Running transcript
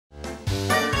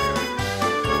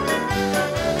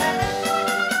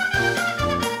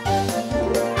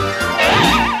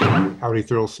Howdy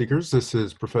thrill seekers, this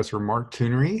is Professor Mark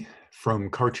Toonery from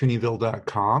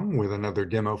cartoonyville.com with another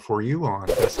demo for you on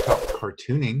desktop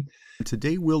cartooning.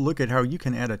 Today we'll look at how you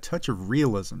can add a touch of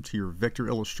realism to your vector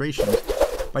illustrations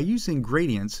by using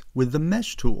gradients with the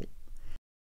mesh tool.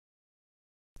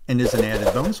 And as an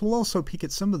added bonus, we'll also peek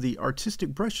at some of the artistic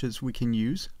brushes we can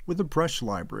use with the brush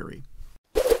library.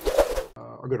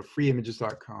 I'll go to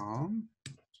freeimages.com.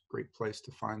 It's a great place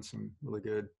to find some really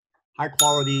good high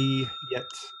quality yet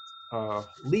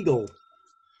legal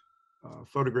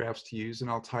photographs to use, and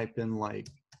I'll type in like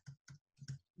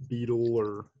beetle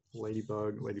or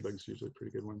ladybug. Ladybug's usually a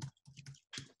pretty good one.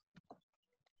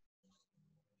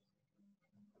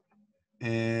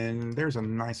 And there's a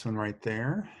nice one right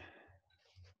there.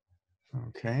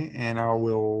 Okay, and I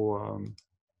will,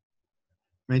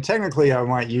 I mean, technically I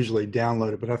might usually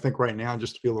download it, but I think right now,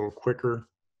 just to be a little quicker,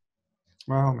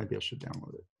 well, maybe I should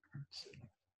download it. Let's see.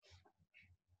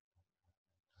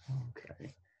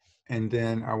 Okay, and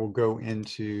then I will go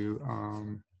into,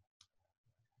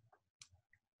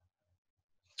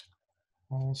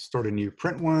 I'll start a new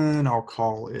print one. I'll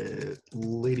call it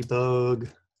Ladybug,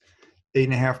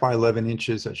 8.5 by 11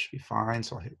 inches. That should be fine.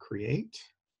 So I'll hit create.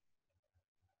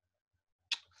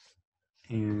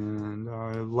 And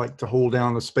I like to hold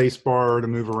down the space bar to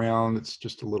move around. It's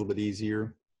just a little bit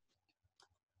easier.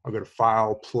 I'll go to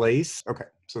File, Place. Okay,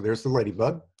 so there's the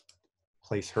Ladybug.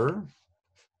 Place her.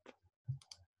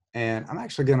 And I'm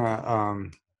actually gonna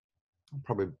I'll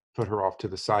probably put her off to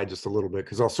the side just a little bit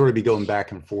because I'll sort of be going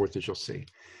back and forth, as you'll see.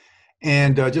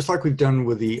 And just like we've done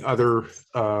with the other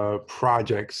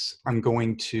projects, I'm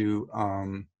going to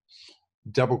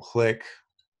double click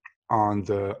on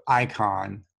the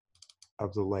icon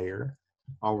of the layer.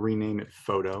 I'll rename it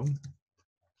Photo.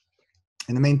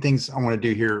 And the main things I want to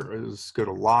do here is go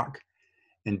to Lock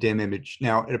and Dim Image.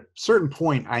 Now, at a certain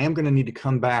point, I am going to need to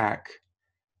come back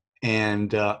and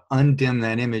undim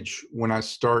that image when I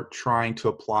start trying to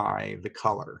apply the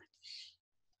color.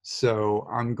 So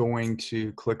I'm going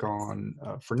to click on,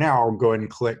 for now, I'll go ahead and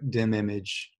click Dim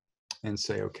Image and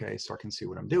say, okay, so I can see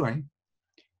what I'm doing.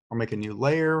 I'll make a new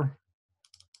layer.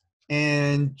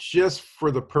 And just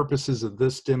for the purposes of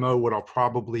this demo, what I'll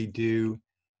probably do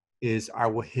is I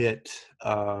will hit,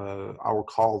 I will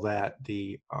call that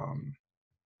the, I don't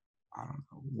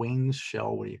know, wings,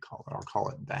 shell, what do you call it? I'll call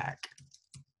it back.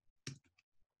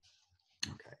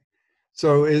 Okay,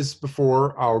 so as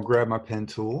before, I'll grab my pen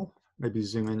tool, maybe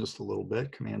zoom in just a little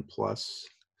bit, Command plus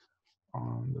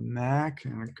on the Mac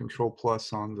and Control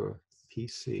plus on the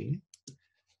PC.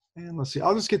 And let's see,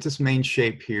 I'll just get this main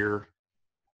shape here.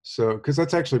 So, because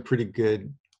that's actually a pretty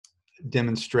good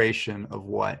demonstration of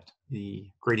what the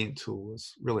gradient tool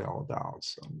is really all about.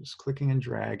 So I'm just clicking and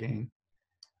dragging,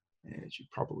 as you've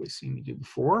probably seen me do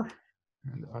before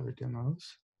in the other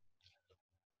demos.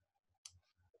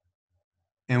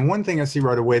 And one thing I see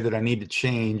right away that I need to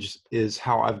change is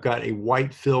how I've got a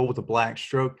white fill with a black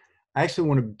stroke. I actually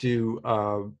want to do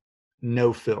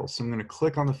no fill. So I'm going to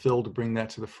click on the fill to bring that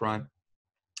to the front.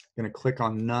 I'm going to click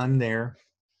on none there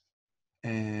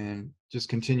and just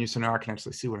continue. So now I can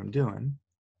actually see what I'm doing. I'm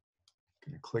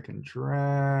going to click and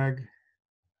drag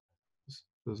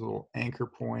those little anchor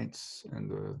points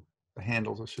and the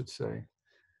handles, I should say.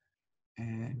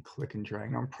 And click and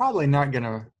drag. Now, I'm probably not going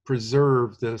to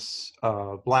preserve this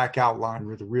black outline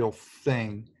with the real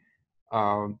thing,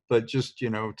 but just, you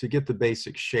know, to get the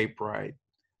basic shape right,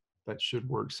 that should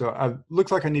work. So it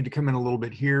looks like I need to come in a little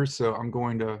bit here. So I'm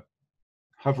going to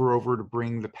hover over to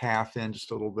bring the path in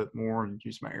just a little bit more and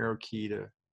use my arrow key to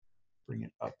bring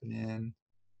it up and in.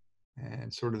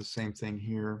 And sort of the same thing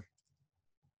here.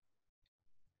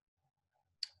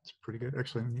 It's pretty good.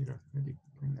 Actually, I need to maybe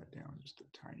bring that down just a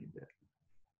tiny bit.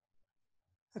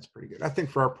 That's pretty good. I think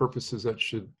for our purposes, that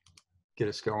should get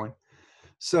us going.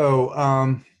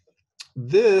 So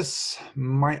this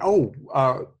might,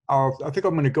 I think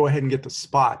I'm going to go ahead and get the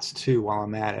spots too while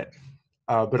I'm at it.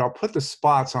 But I'll put the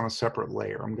spots on a separate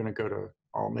layer. I'm going to go to,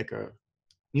 I'll make a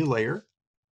new layer.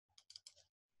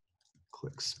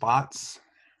 Click spots.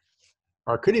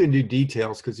 Or I could even do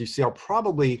details because you see, I'll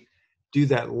probably do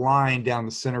that line down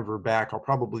the center of her back. I'll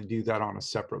probably do that on a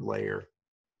separate layer.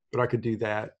 But I could do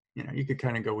that. You know, you could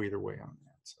kind of go either way on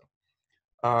that.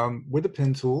 So with the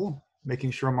pen tool,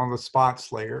 making sure I'm on the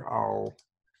spots layer, I'll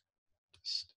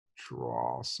just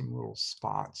draw some little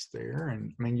spots there.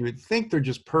 And I mean, you would think they're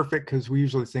just perfect because we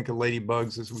usually think of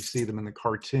ladybugs as we see them in the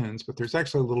cartoons, but there's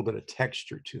actually a little bit of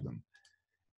texture to them.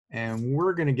 And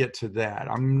we're going to get to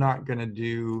that. I'm not going to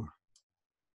do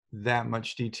that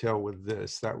much detail with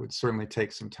this. That would certainly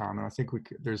take some time. And I think we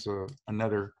could, there's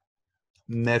another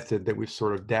method that we've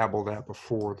sort of dabbled at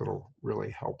before that'll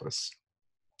really help us.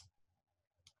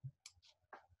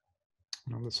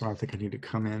 No, this one I think I need to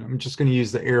come in. I'm just going to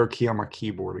use the arrow key on my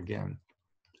keyboard again.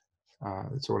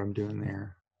 That's what I'm doing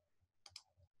there.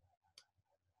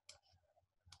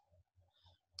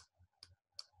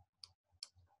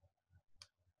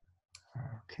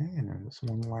 Okay, and then this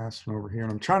one last one over here.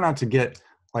 And I'm trying not to get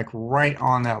like right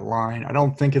on that line. I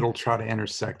don't think it'll try to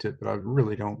intersect it, but I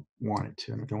really don't want it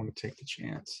to, and I don't want to take the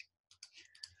chance.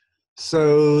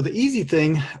 So the easy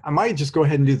thing, I might just go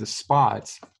ahead and do the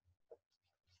spots.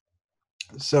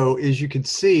 So as you can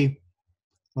see,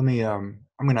 let me, I'm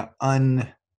going to undim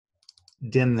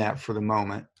that for the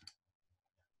moment.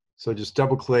 So just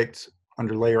double clicked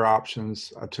under layer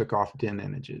options, I took off dim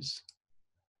images.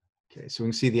 Okay, so we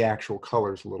can see the actual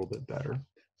colors a little bit better.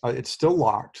 It's still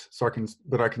locked, so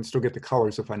but I can still get the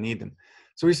colors if I need them.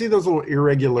 So we see those little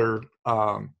irregular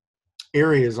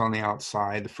areas on the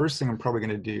outside. The first thing I'm probably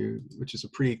going to do, which is a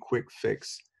pretty quick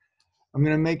fix, I'm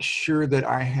going to make sure that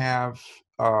I have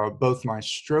both my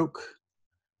stroke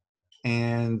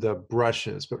and the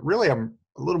brushes. But really, I'm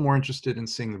a little more interested in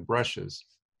seeing the brushes.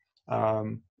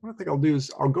 What I think I'll do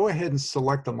is I'll go ahead and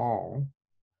select them all.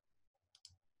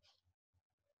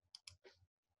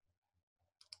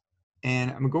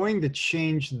 And I'm going to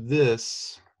change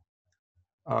this.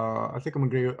 I think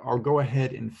I'll go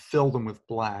ahead and fill them with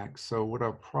black. So what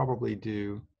I'll probably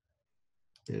do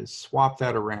is swap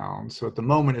that around. So at the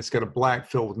moment it's got a black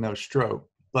fill with no stroke,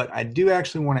 but I do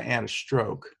actually want to add a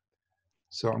stroke.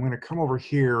 So I'm going to come over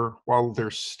here while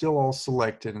they're still all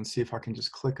selected and see if I can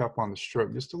just click up on the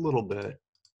stroke just a little bit.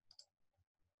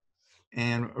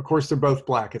 And of course they're both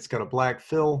black. It's got a black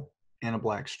fill and a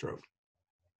black stroke.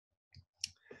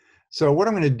 So what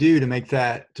I'm going to do to make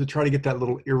that, to try to get that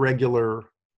little irregular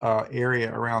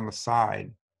area around the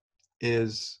side,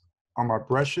 is on my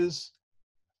brushes,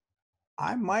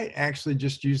 I might actually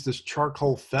just use this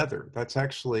charcoal feather. That's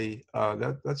actually,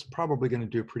 that's probably going to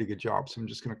do a pretty good job. So I'm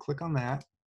just going to click on that.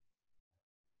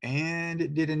 And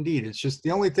it did indeed. It's just,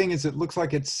 the only thing is it looks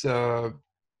like it's,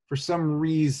 for some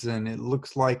reason, it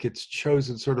looks like it's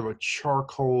chosen sort of a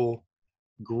charcoal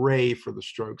gray for the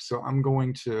stroke. So I'm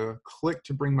going to click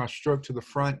to bring my stroke to the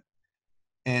front,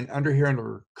 and under here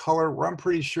under color, where I'm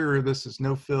pretty sure this is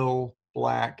no fill,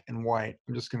 black and white,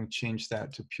 I'm just going to change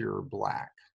that to pure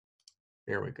black.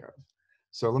 There we go.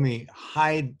 So let me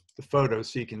hide the photo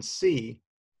so you can see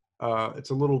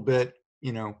it's a little bit,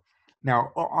 you know.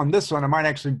 Now on this one I might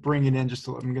actually bring it in just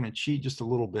to, I'm going to cheat just a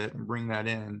little bit and bring that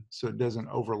in so it doesn't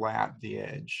overlap the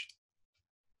edge.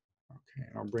 Okay,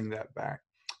 and I'll bring that back.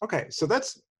 Okay, so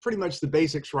that's pretty much the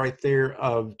basics right there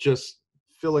of just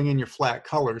filling in your flat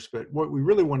colors. But what we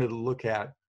really wanted to look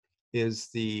at is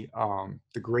the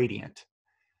gradient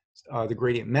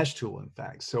mesh tool, in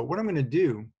fact. So what I'm going to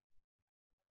do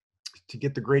to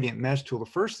get the gradient mesh tool, the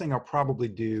first thing I'll probably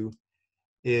do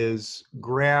is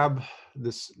grab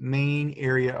this main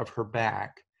area of her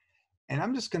back, and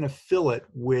I'm just going to fill it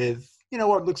with, you know,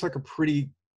 what looks like a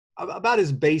pretty, about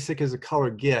as basic as a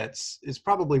color gets, is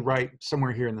probably right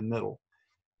somewhere here in the middle.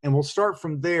 And we'll start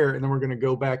from there, and then we're going to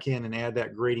go back in and add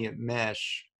that gradient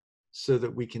mesh so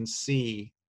that we can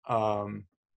see,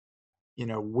 you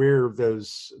know, where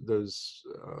those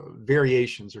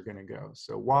variations are going to go.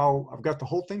 So while I've got the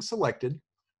whole thing selected,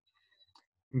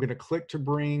 I'm going to click to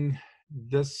bring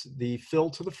the fill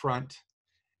to the front.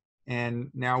 And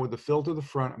now with the fill to the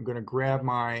front, I'm going to grab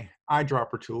my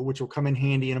eyedropper tool, which will come in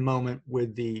handy in a moment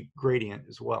with the gradient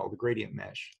as well, the gradient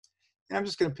mesh. And I'm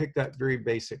just going to pick that very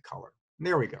basic color. And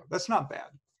there we go. That's not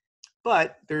bad.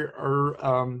 But there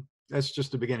are, that's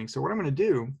just the beginning. So what I'm going to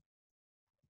do,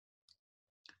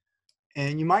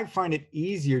 and you might find it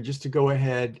easier just to go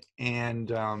ahead and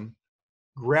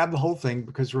grab the whole thing,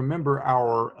 because remember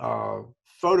our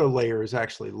photo layer is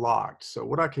actually locked. So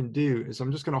what I can do is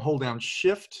I'm just going to hold down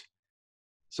Shift,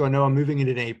 so I know I'm moving it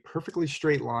in a perfectly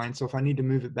straight line. So if I need to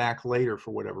move it back later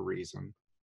for whatever reason,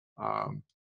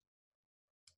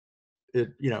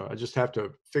 you know, I just have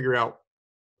to figure out,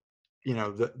 you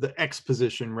know, the X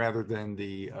position rather than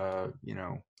the, you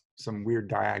know, some weird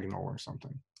diagonal or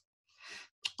something.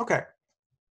 Okay.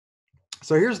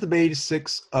 So here's the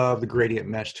basics of the gradient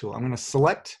mesh tool. I'm going to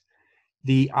select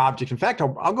the object. In fact,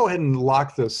 I'll go ahead and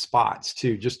lock those spots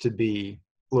too, just to be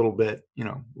a little bit, you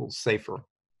know, a little safer.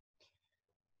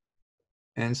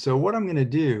 And so what I'm going to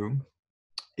do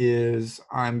is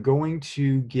I'm going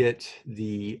to get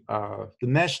the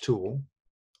mesh tool,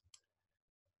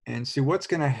 and see what's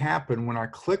going to happen when I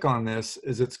click on this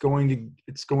is it's going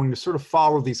to sort of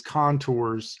follow these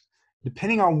contours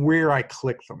depending on where I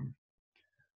click them.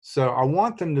 So I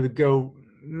want them to go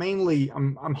mainly,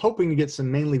 I'm hoping to get some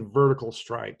mainly vertical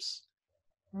stripes.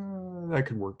 That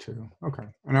could work too. Okay.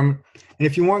 And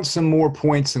if you want some more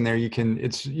points in there, you can,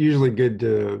 it's usually good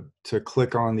to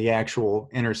click on the actual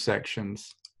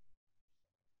intersections.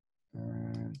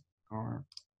 Or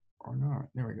not.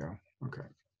 There we go. Okay.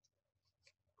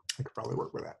 I could probably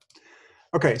work with that.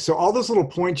 Okay, so all those little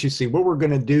points you see, what we're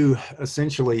going to do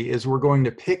essentially is we're going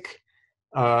to pick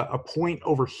a point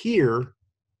over here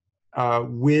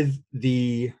with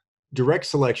the direct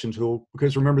selection tool,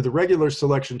 because remember the regular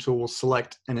selection tool will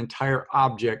select an entire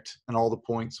object and all the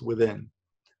points within,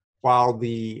 while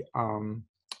the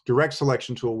direct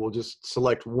selection tool will just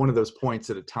select one of those points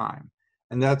at a time.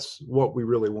 And that's what we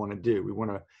really want to do. We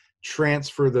want to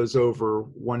transfer those over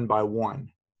one by one.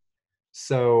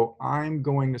 So I'm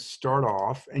going to start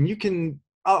off, and you can,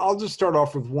 I'll just start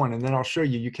off with one, and then I'll show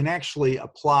you, you can actually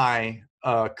apply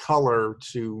color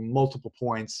to multiple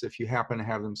points if you happen to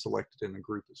have them selected in a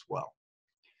group as well.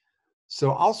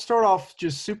 So I'll start off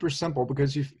just super simple,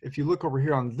 because if you look over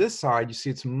here on this side, you see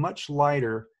it's much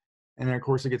lighter, and then of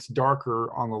course it gets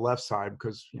darker on the left side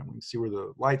because we can see where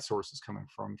the light source is coming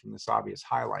from this obvious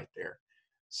highlight there.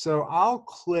 So I'll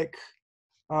click,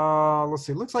 let's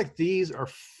see, it looks like these are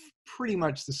pretty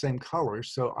much the same color,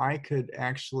 so I could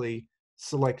actually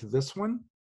select this one.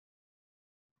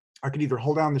 I could either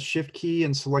hold down the shift key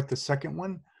and select the second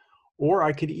one, or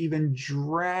I could even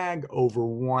drag over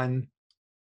one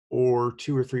or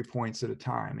two or three points at a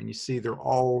time, and you see they're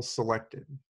all selected.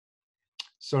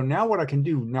 So now what I can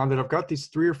do, now that I've got these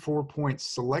 3 or 4 points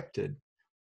selected,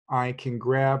 I can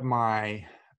grab my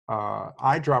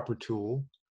eyedropper tool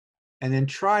and then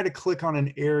try to click on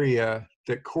an area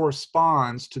that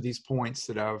corresponds to these points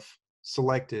that I've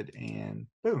selected, and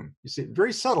boom, you see,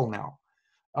 very subtle now.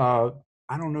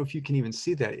 I don't know if you can even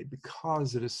see that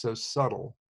because it is so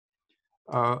subtle.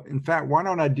 In fact, why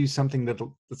don't I do something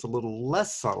that's a little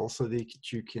less subtle so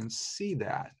that you can see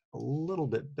that a little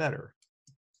bit better.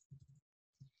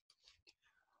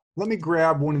 Let me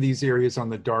grab one of these areas on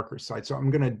the darker side. So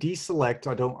I'm going to deselect.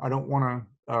 I don't want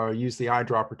to use the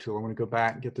eyedropper tool. I'm going to go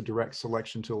back and get the direct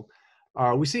selection tool.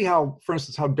 We see how, for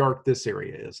instance, how dark this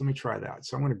area is. Let me try that.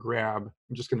 So I'm going to grab,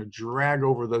 I'm just going to drag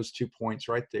over those 2 points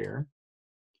right there.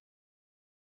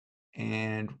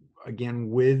 And again,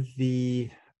 with the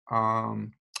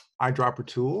eyedropper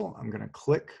tool, I'm going to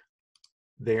click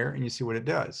there, and you see what it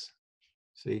does.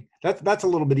 See, that's a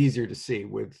little bit easier to see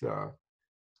with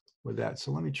that.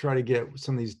 So let me try to get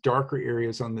some of these darker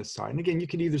areas on this side. And again, you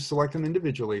can either select them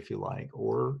individually if you like,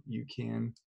 or you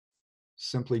can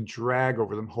simply drag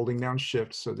over them, holding down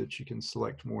shift so that you can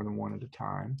select more than one at a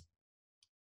time.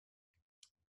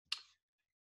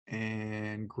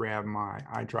 And grab my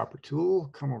eyedropper tool,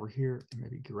 come over here and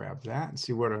maybe grab that and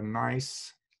see what a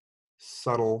nice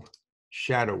subtle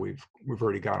shadow we've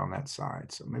already got on that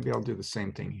side. So maybe I'll do the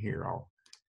same thing here. I'll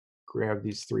grab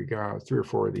these 3 or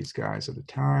 4 of these guys at a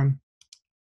time.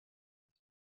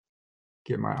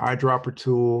 Get my eyedropper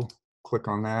tool, click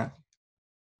on that.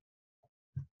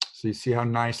 So you see how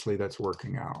nicely that's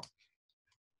working out.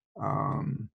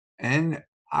 And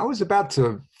I was about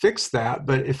to fix that,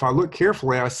 but if I look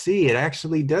carefully, I see it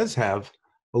actually does have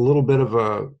a little bit of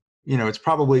a, it's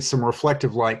probably some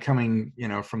reflective light coming,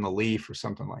 from the leaf or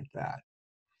something like that.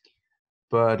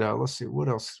 But let's see, what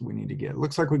else we need to get? It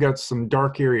looks like we got some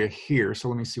dark area here. So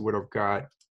let me see what I've got.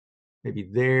 Maybe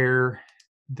there,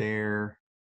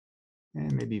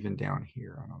 and maybe even down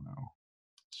here. I don't know.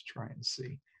 Let's try and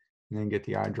see. And then get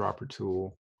the eyedropper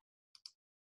tool.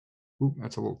 Ooh,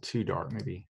 that's a little too dark.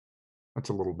 Maybe that's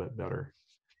a little bit better.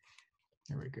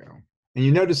 There we go. And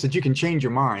you notice that you can change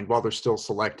your mind while they're still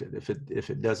selected if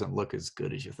it doesn't look as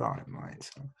good as you thought it might.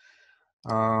 So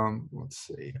let's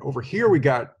see. Over here we've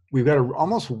got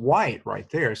almost white right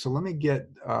there. So let me get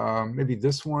maybe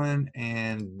this one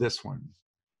and this one.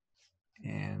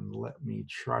 And let me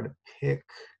try to pick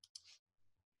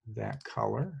that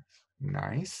color.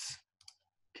 Nice.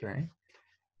 Okay.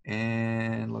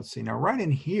 And let's see. Now right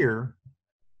in here,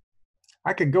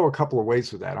 I could go a couple of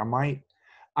ways with that.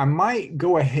 I might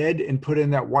go ahead and put in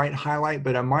that white highlight,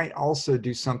 but I might also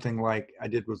do something like I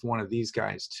did with one of these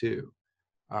guys too.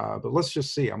 But let's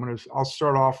just see. I'll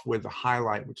start off with the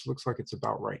highlight, which looks like it's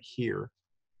about right here.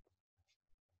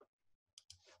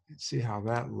 Let's see how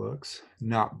that looks.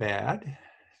 Not bad.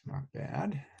 Not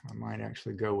bad. I might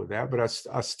actually go with that, but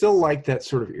I still like that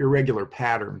sort of irregular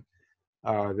pattern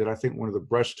that I think one of the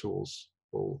brush tools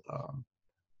will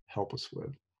help us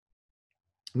with.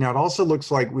 Now it also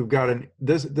looks like we've got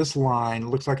this line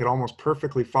looks like it almost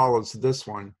perfectly follows this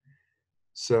one.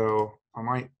 So I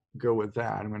might go with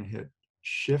that. I'm going to hit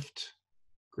Shift,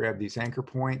 grab these anchor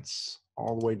points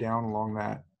all the way down along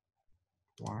that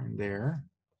line there.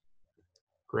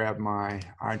 grab my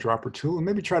eyedropper tool and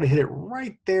maybe try to hit it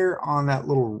right there on that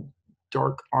little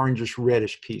dark orangish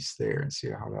reddish piece there and see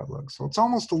how that looks. So it's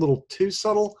almost a little too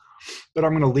subtle, but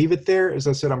I'm going to leave it there. As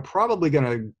I said, I'm probably going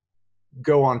to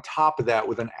go on top of that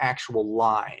with an actual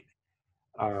line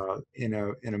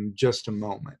in just a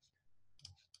moment.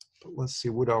 But let's see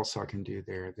what else I can do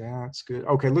there. That's good.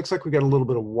 Okay, looks like we got a little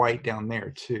bit of white down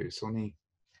there too. So let me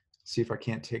see if I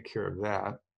can't take care of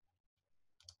that.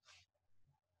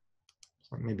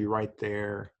 So maybe right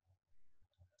there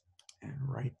and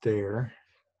right there.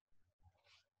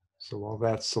 So while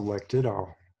that's selected,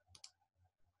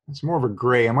 it's more of a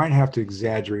gray. I might have to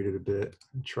exaggerate it a bit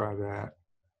and try that.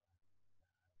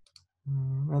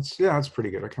 That's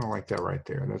pretty good. I kind of like that right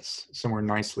there. That's somewhere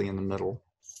nicely in the middle.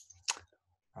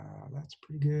 That's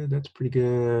pretty good. That's pretty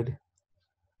good.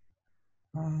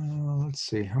 Let's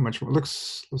see how much more.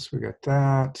 We got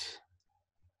that.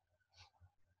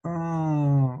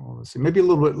 Let's see, maybe a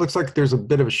little bit. Looks like there's a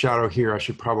bit of a shadow here I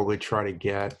should probably try to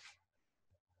get.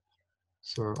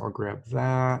 So I'll grab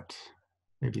that.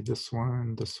 Maybe this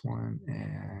one, and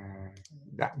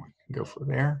that one. Go for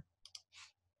there.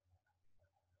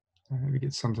 Maybe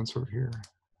get something sort of here.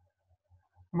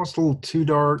 Almost a little too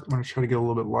dark. I'm going to try to get a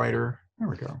little bit lighter. There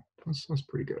we go. That's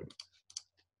pretty good.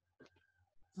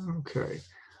 Okay.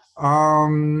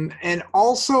 And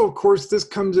also, of course, this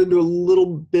comes into a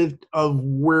little bit of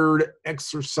where to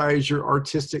exercise your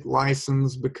artistic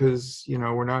license, because, you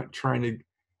know, we're not trying to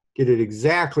get it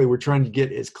exactly. We're trying to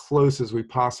get as close as we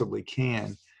possibly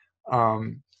can.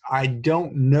 I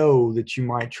don't know that you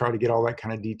might try to get all that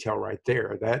kind of detail right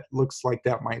there. That looks like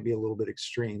that might be a little bit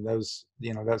extreme. Those,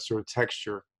 you know, that sort of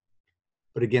texture.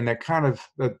 But again,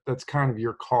 that's kind of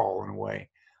your call in a way.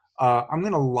 I'm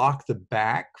going to lock the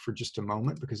back for just a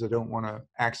moment because I don't want to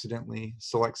accidentally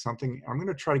select something. I'm going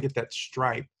to try to get that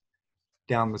stripe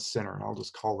down the center, and I'll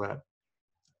just call that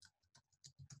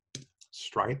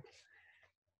stripe.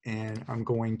 And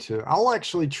I'll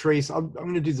actually trace, I'm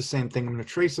going to do the same thing. I'm going to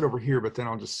trace it over here, but then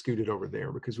I'll just scoot it over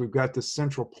there because we've got this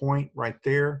central point right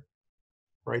there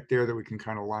that we can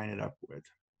kind of line it up with.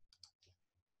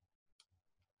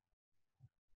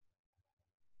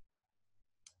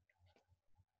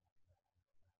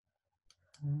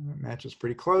 That matches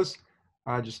pretty close.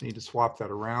 I just need to swap that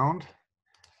around.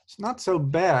 It's not so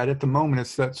bad at the moment.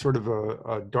 It's that sort of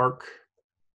a dark,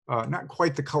 not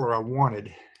quite the color I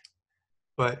wanted,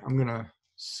 but I'm going to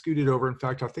scoot it over. In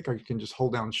fact, I think I can just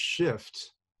hold down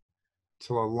Shift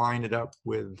till I line it up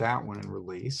with that one and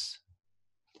release.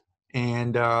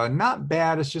 And not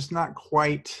bad. It's just not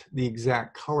quite the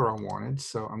exact color I wanted.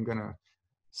 So I'm going to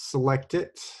select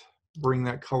it, bring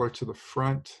that color to the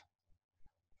front.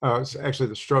 It's actually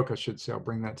the stroke, I should say. I'll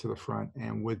bring that to the front,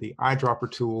 and with the eyedropper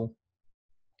tool,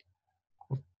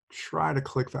 I'll try to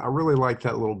click that. I really like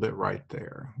that little bit right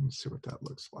there. Let's see what that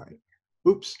looks like.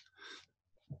 Oops.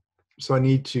 So I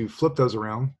need to flip those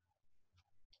around.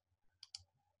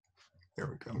 There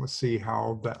we go. Let's see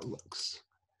how that looks.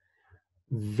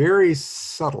 Very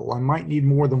subtle. I might need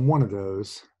more than one of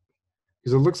those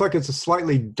because it looks like it's a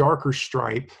slightly darker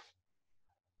stripe,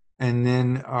 and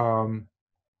then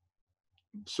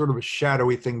sort of a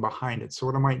shadowy thing behind it. So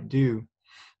what I might do,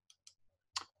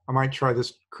 I might try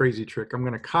this crazy trick. I'm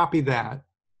going to copy that,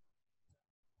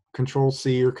 Control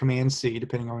C or Command C,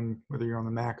 depending on whether you're on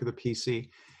the Mac or the PC.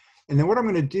 And then what I'm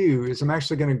going to do is I'm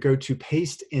actually going to go to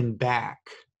Paste in Back,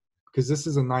 because this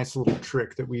is a nice little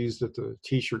trick that we used at the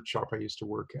t-shirt shop I used to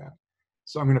work at.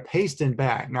 So I'm going to paste in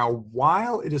back. Now,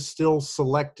 while it is still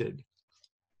selected,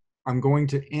 I'm going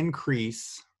to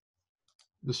increase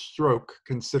the stroke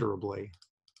considerably.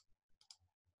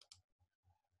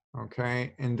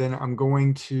 Okay, and then I'm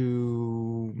going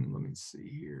to, let me see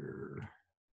here.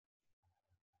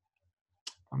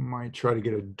 I might try to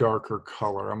get a darker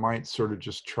color. I might sort of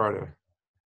just try to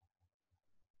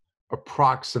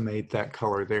approximate that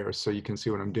color there so you can see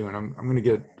what I'm doing. I'm going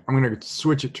to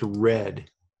switch it to red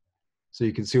so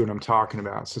you can see what I'm talking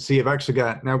about. So see, I've actually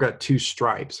now got two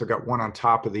stripes. I've got one on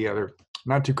top of the other.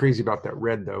 Not too crazy about that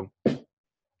red though.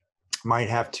 Might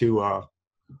have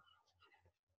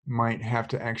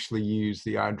to actually use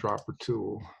the eyedropper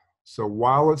tool. So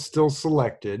while it's still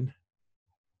selected,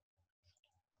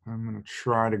 I'm going to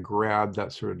try to grab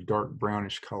that sort of dark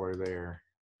brownish color there.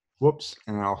 Whoops,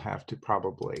 and I'll have to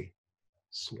probably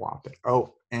swap it.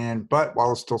 Oh, but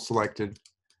while it's still selected,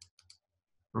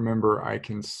 remember I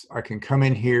can come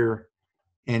in here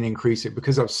and increase it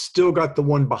because I've still got the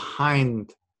one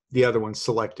behind the other one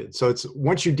selected. So it's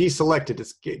once you deselect it,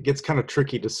 it gets kind of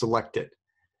tricky to select it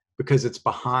because it's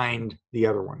behind the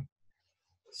other one.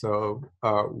 So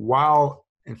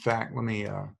in fact, let me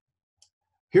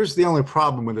Here's the only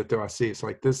problem with it though, I see. It's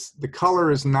like this, the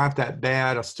color is not that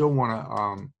bad. I still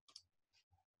want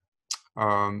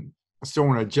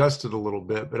to adjust it a little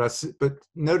bit, but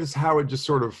notice how it just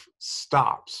sort of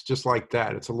stops just like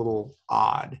that. It's a little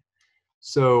odd.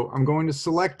 So I'm going to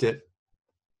select it.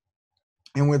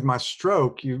 And with my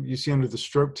stroke, you see under the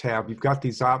stroke tab, you've got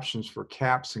these options for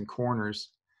caps and corners.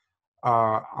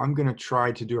 I'm going to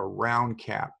try to do a round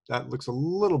cap. That looks a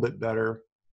little bit better.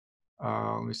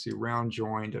 Let me see, round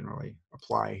join doesn't really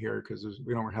apply here because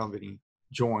we don't have any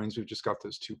joins. We've just got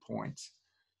those 2 points.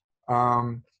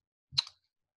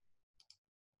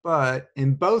 But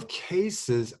in both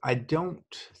cases, I don't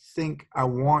think I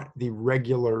want the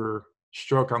regular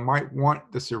stroke. I might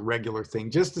want this irregular thing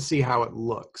just to see how it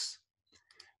looks.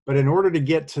 But in order to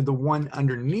get to the one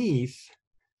underneath,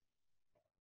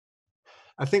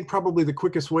 I think probably the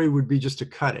quickest way would be just to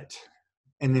cut it.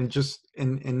 And then just,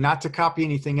 and not to copy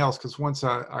anything else, because once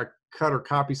I cut or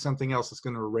copy something else, it's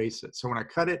going to erase it. So when I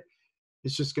cut it,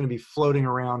 it's just going to be floating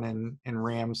around in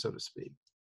RAM, so to speak.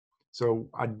 So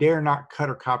I dare not cut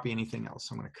or copy anything else.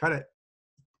 So I'm going to cut it.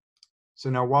 So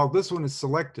now while this one is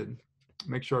selected,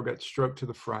 make sure I've got stroke to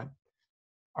the front.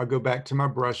 I'll go back to my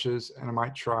brushes and I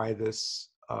might try this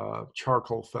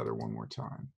charcoal feather one more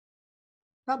time.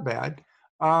 Not bad.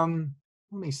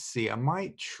 Let me see. I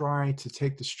might try to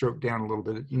take the stroke down a little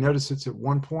bit. You notice it's at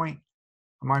 1 point.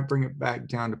 I might bring it back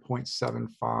down to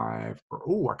 0.75. Or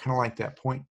oh, I kind of like that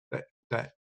point,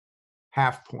 that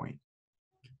half point.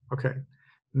 Okay.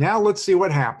 Now let's see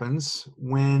what happens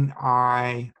when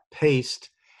I paste.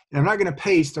 And I'm not going to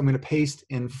paste. I'm going to paste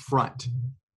in front.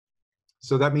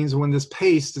 So that means when this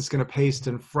paste is going to paste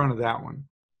in front of that one.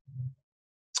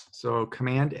 So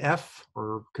Command F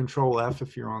or Control F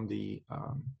if you're on the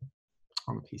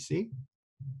PC.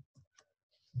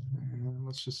 And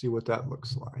let's just see what that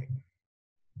looks like.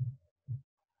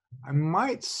 I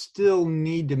might still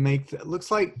need to make that, looks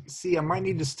like, see, I might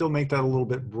need to still make that a little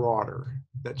bit broader,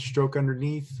 that stroke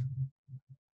underneath.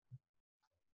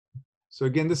 So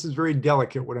again, this is very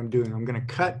delicate what I'm doing. I'm going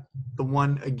to cut the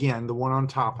one, again, the one on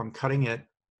top, I'm cutting it,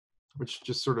 which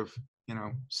just sort of, you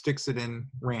know, sticks it in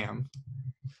RAM.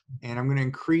 And I'm going to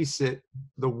increase it,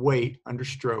 the weight under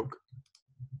stroke.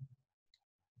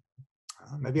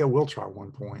 Maybe I will try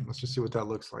 1 point. Let's just see what that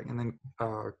looks like. And then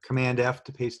Command F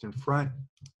to paste in front.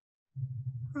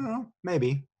 I don't know,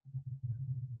 maybe.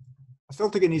 I still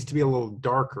think it needs to be a little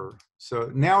darker. So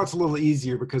now it's a little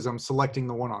easier because I'm selecting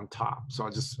the one on top. So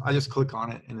I just click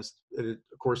on it and it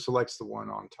of course selects the one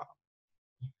on top.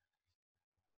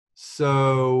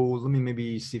 So let me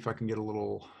maybe see if I can get a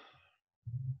little,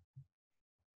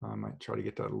 I might try to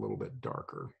get that a little bit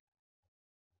darker.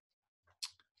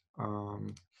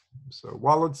 So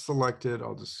while it's selected,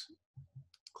 I'll just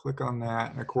click on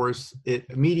that. And of course, it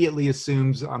immediately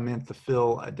assumes I meant the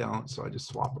fill. I don't, so I just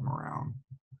swap them around.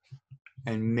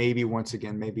 And maybe once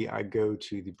again, maybe I go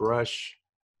to the brush,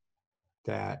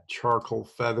 that charcoal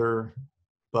feather,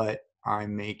 but I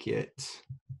make it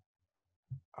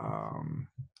a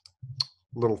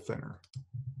little thinner.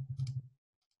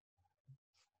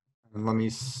 And let me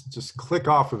just click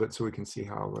off of it so we can see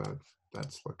how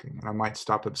that's looking. And I might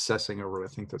stop obsessing over it. I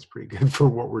think that's pretty good for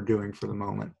what we're doing for the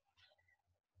moment.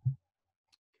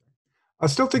 I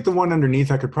still think the one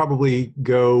underneath, I could probably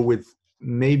go with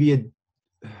maybe a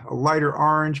lighter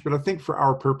orange, but I think for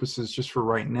our purposes, just for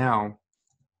right now,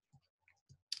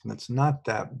 that's not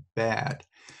that bad.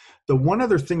 The one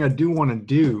other thing I do want to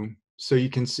do, so you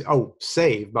can see, oh,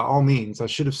 save, by all means. I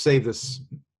should have saved this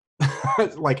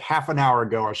like half an hour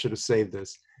ago. I should have saved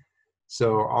this.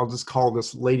 So I'll just call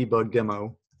this Ladybug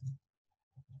Demo.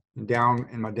 Down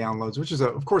in my downloads, which is,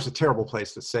 of course, a terrible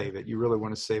place to save it. You really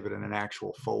want to save it in an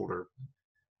actual folder.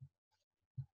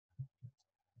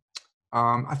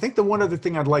 I think the one other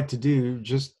thing I'd like to do,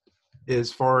 just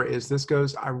as far as this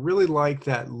goes, I really like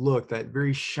that look, that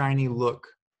very shiny look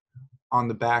on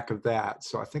the back of that.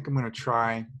 So I think I'm going to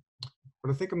try,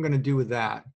 what I think I'm going to do with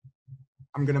that,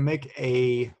 I'm going to make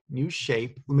a new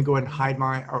shape. Let me go ahead and hide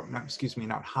my, or not, excuse me,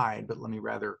 not hide, but let me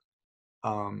rather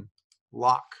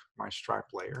lock my stripe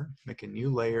layer, make a new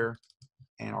layer,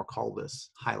 and I'll call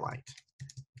this highlight.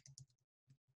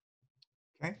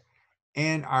 Okay,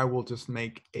 and I will just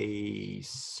make a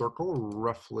circle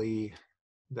roughly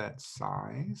that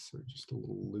size, so just a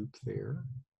little loop there.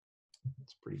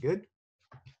 That's pretty good.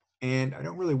 And I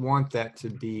don't really want that to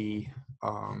be,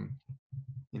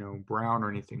 you know, brown or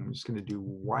anything. I'm just going to do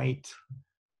white,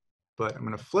 but I'm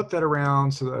going to flip that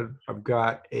around so that I've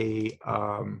got a,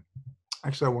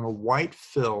 actually I want a white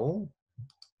fill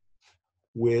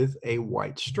with a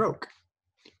white stroke.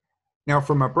 Now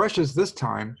for my brushes this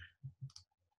time,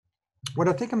 what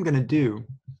I think I'm going to do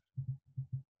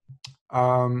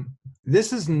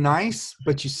This is nice,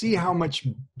 but you see how much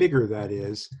bigger that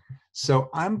is. So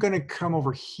I'm going to come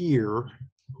over here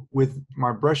with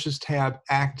my brushes tab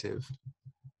active.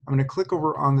 I'm going to click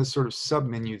over on this sort of sub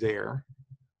menu there.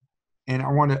 And I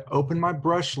want to open my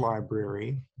brush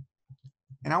library.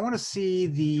 And I want to see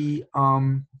the,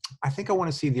 I think I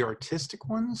want to see the artistic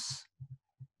ones.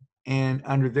 And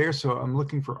under there, so I'm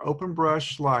looking for open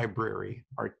brush library,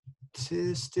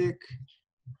 artistic,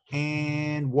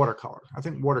 and watercolor. I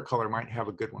think watercolor might have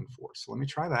a good one for us. So let me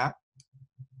try that.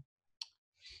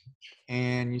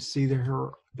 And you see there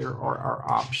are our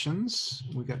options.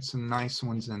 We got some nice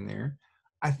ones in there.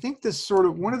 I think this sort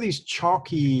of, one of these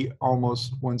chalky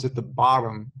almost ones at the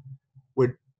bottom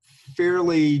would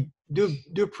fairly do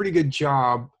a pretty good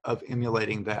job of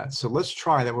emulating that. So let's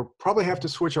try that. We'll probably have to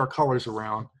switch our colors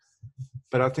around,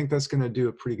 but I think that's going to do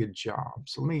a pretty good job.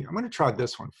 So I'm going to try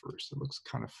this one first. It looks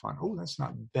kind of fun. Oh, that's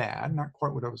not bad. Not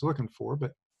quite what I was looking for,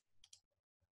 but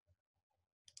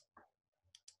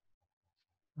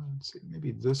let's see,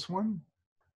 maybe this one.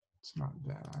 It's not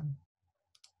bad.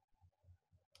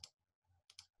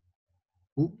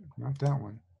 Ooh, not that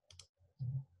one.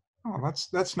 Oh,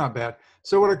 that's not bad.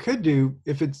 So what I could do,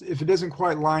 if it doesn't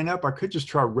quite line up, I could just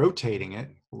try rotating it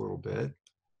a little bit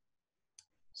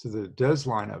so that it does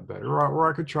line up better. Or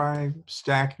I could try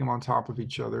stacking them on top of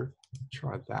each other.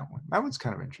 Try that one. That one's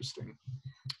kind of interesting.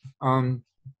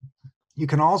 You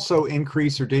can also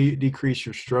increase or decrease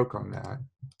your stroke on that,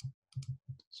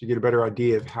 so you get a better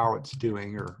idea of how it's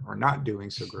doing or not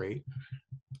doing so great.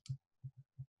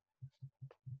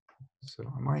 So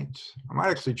I might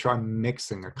actually try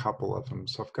mixing a couple of them.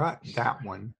 So I've got that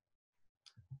one.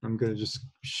 I'm going to just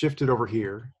shift it over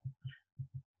here.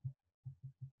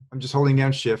 I'm just holding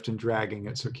down shift and dragging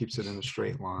it so it keeps it in a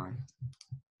straight line.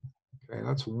 Okay,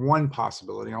 that's one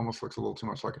possibility. Almost looks a little too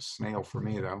much like a snail for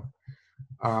me though.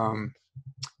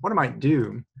 What I might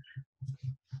do,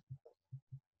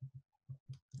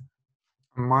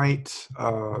 I'm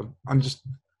just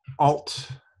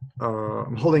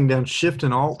I'm holding down shift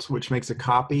and alt, which makes a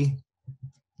copy.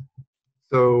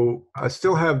 So I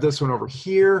still have this one over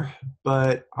here,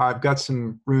 but I've got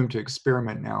some room to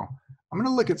experiment now. I'm going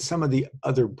to look at some of the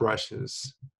other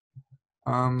brushes.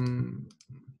 Let's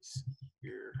see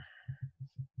here.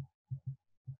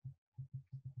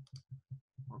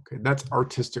 Okay, that's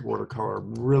artistic watercolor.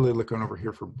 I'm really looking over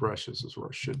here for brushes is where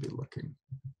I should be looking.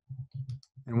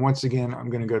 And once again, I'm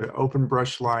going to go to Open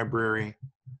Brush Library,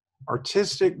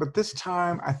 Artistic, but this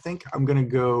time I think I'm going to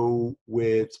go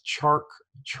with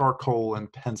charcoal,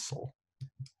 and pencil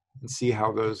and see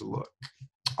how those look.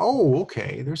 Oh,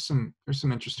 okay. There's some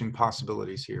interesting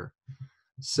possibilities here.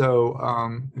 So,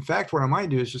 in fact, what I might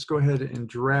do is just go ahead and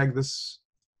drag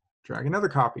another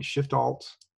copy, Shift Alt,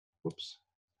 whoops,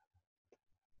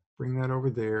 bring that over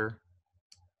there.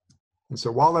 And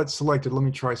so while that's selected, let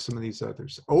me try some of these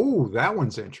others. Oh, that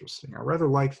one's interesting. I rather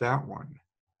like that one.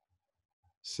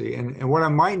 See, and what I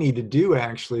might need to do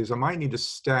actually is I might need to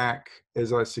stack,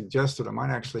 as I suggested, I might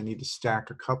actually need to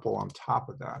stack a couple on top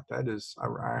of that. That is, I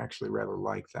actually rather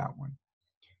like that one.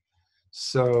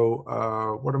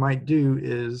 So what I might do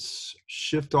is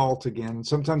Shift Alt again.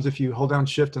 Sometimes if you hold down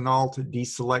Shift and Alt, it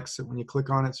deselects it when you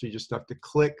click on it. So you just have to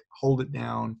click, hold it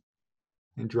down,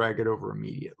 and drag it over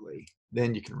immediately.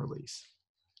 Then you can release.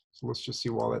 So let's just see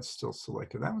while that's still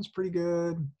selected. That one's pretty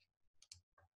good.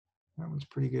 That one's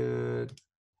pretty good.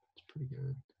 It's pretty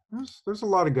good. There's a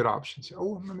lot of good options.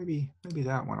 Oh, maybe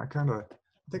that one. I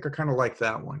think I kind of like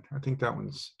that one. I think that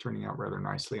one's turning out rather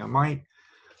nicely. I might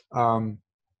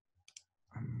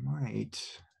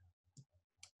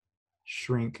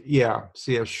shrink. Yeah,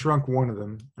 see, I shrunk one of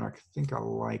them, and I think I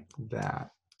like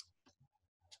that.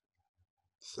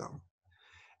 So,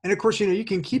 and of course, you know, you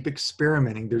can keep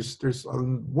experimenting. There's a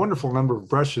wonderful number of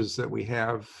brushes that we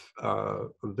have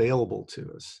available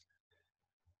to us.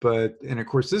 And of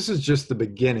course, this is just the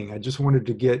beginning. I just wanted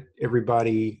to get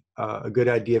everybody a good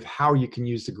idea of how you can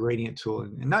use the gradient tool,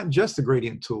 and not just the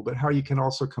gradient tool, but how you can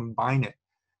also combine it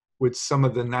with some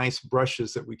of the nice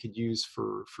brushes that we could use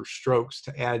for strokes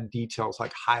to add details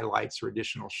like highlights or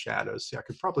additional shadows. See, I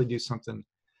could probably do something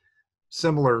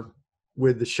similar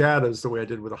with the shadows the way I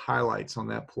did with the highlights on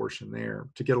that portion there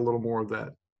to get a little more of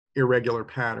that irregular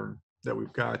pattern that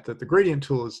we've got. That the gradient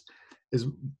tool is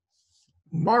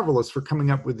marvelous for coming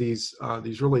up with these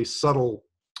really subtle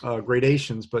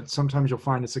gradations, but sometimes you'll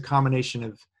find it's a combination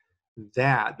of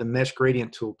that, the mesh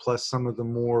gradient tool, plus some of the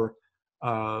more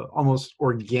almost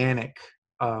organic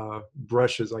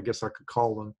brushes, I guess I could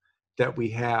call them, that we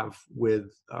have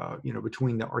with, you know,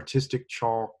 between the artistic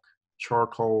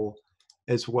charcoal,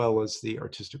 as well as the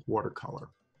artistic watercolor.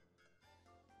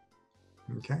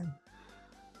 Okay.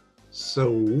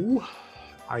 So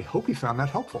I hope you found that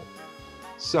helpful.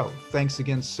 So thanks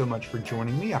again so much for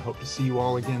joining me. I hope to see you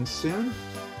all again soon,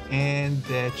 and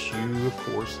that you, of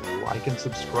course, like and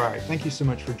subscribe. Thank you so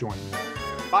much for joining me.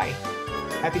 Bye.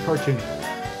 Happy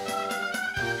cartooning.